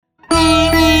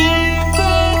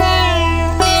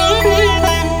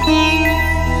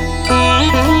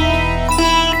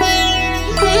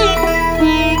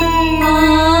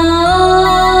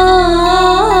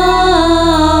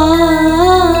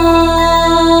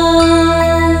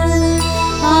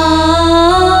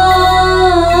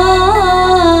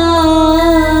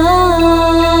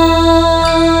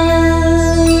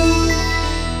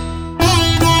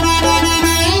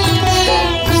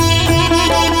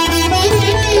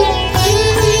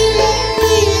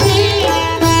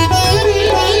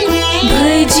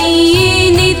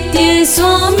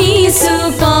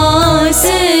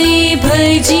सुपासये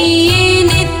भजिये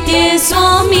नित्य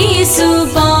स्वामी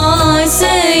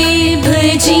सुपासये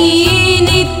भजिये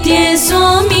नित्य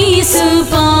स्वामी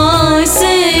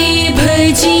सुपासये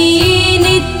भजिये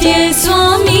नित्य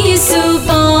स्वामी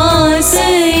सुपासये।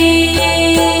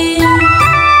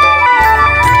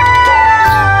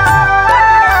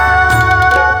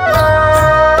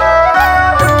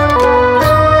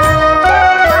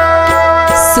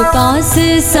 सुपास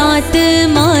सात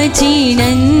माझी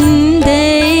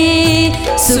नंदय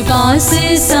सुपास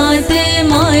सात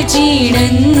माझी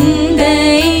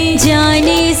नंदय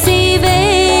जाने सेवे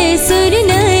सुर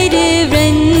नर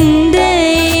वृंदय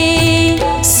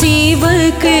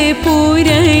सेवक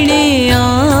पूर्ण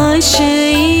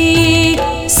आशय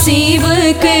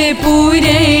सेवक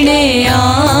पूर्ण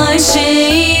आशय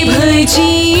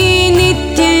भजिये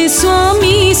नित्य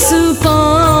स्वामी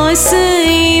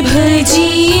सुपासये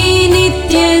भजिये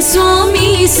नित्य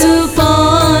स्वामी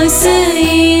सुपासये।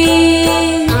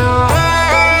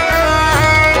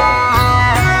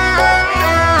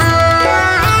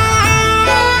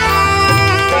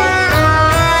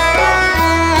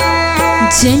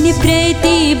 जन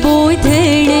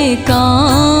प्रतिबोधन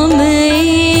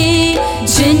कामये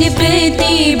जन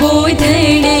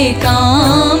प्रतिबोधन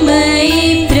कामये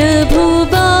प्रभु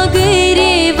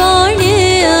बागरे वाण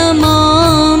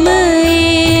अमामये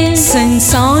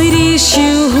संसारेषु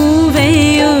हुवे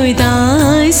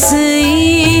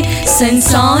उदासये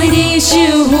संसारेषु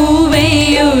हुवे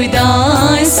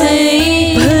उदासये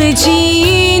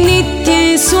भजिये नित्य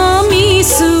स्वामी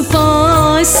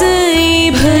सुपासये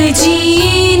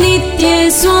भजिये नित्य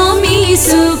स्वामी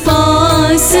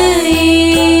सुपासये।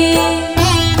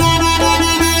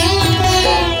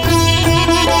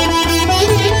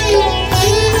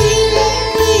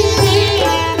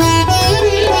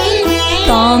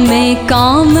 पामे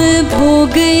काम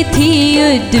भोग थी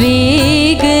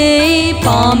उद्वेग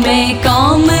पामे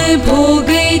काम भोग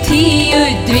थी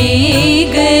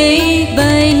उद्वेग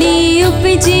बलि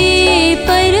उपजे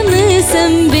परम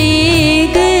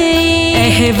संवेग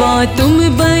अहवा तुम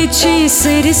बचे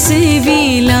सरस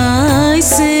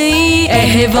विलास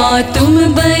अहवा तुम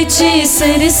बचे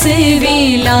सरस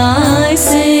विलास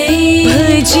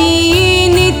भजिये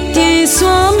नित्य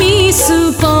स्वामी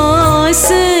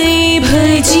सुपासये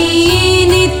भजिये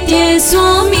नित्य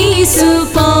स्वामी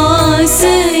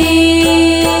सुपासये।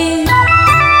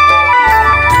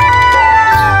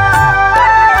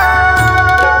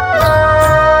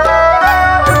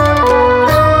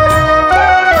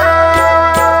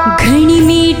 घनी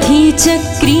मीठी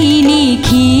चक्रीनी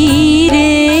खीर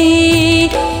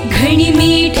घनी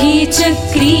मीठी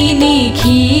चक्रीनी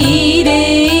खीर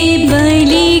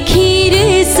बलि खीर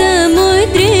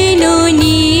समुद्र नो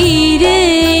नीर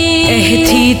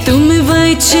एहथी तुम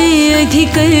वचे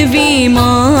अधिक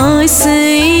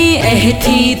विमासये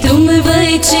एहथी तुम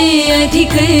वचे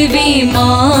अधिक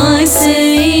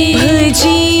विमासये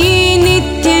भजिये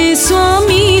नित्य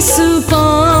स्वामी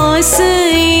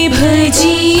सुपासये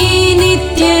भजिये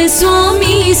नित्य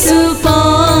स्वामी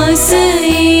सुपासये।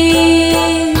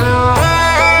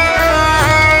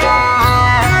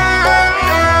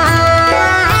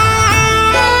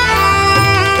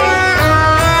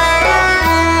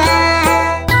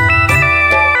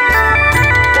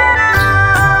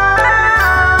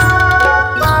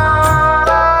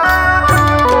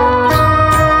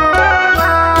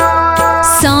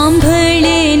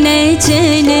 सांभळे न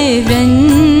जन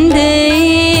वृंदय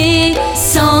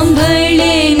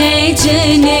सांभळे न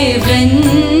जन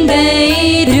वृंदय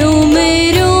रोम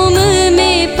रोम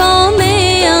में पामे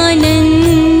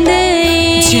आनंद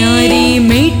जारी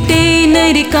मिटे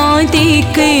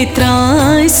नरकादिक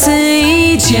त्रास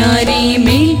जारी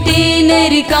मिटे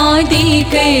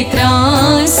नरकादिक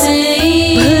त्रास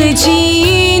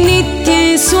भजिये नित्य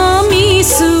स्वामी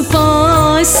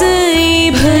सुपासये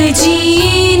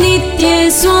भजिये नित्य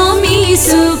स्वामी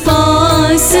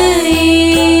सुपासये।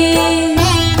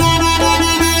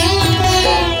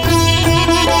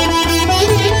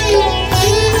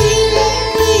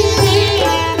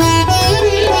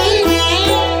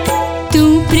 तू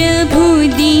प्रभु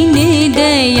दीन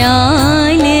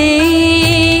दयाले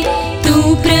तू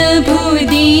प्रभु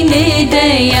दीन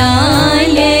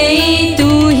दयाले तू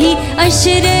ही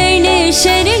अशरण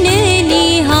शरण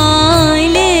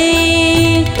निहाले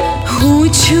हूँ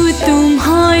छु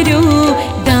तुम्हारो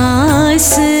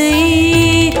दास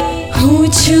हूँ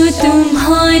छु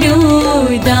तुम्हारो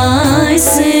दास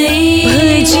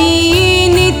भजिये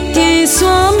नित्य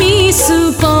स्वामी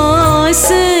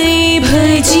सुपासये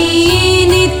भजिये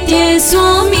नित्य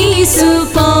स्वामी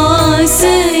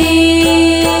सुपासये।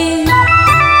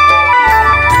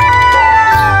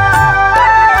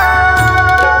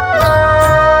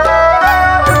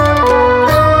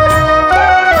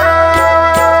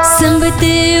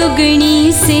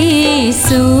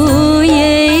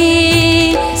 सोये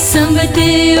संवत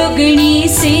 19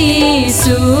 से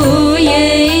सो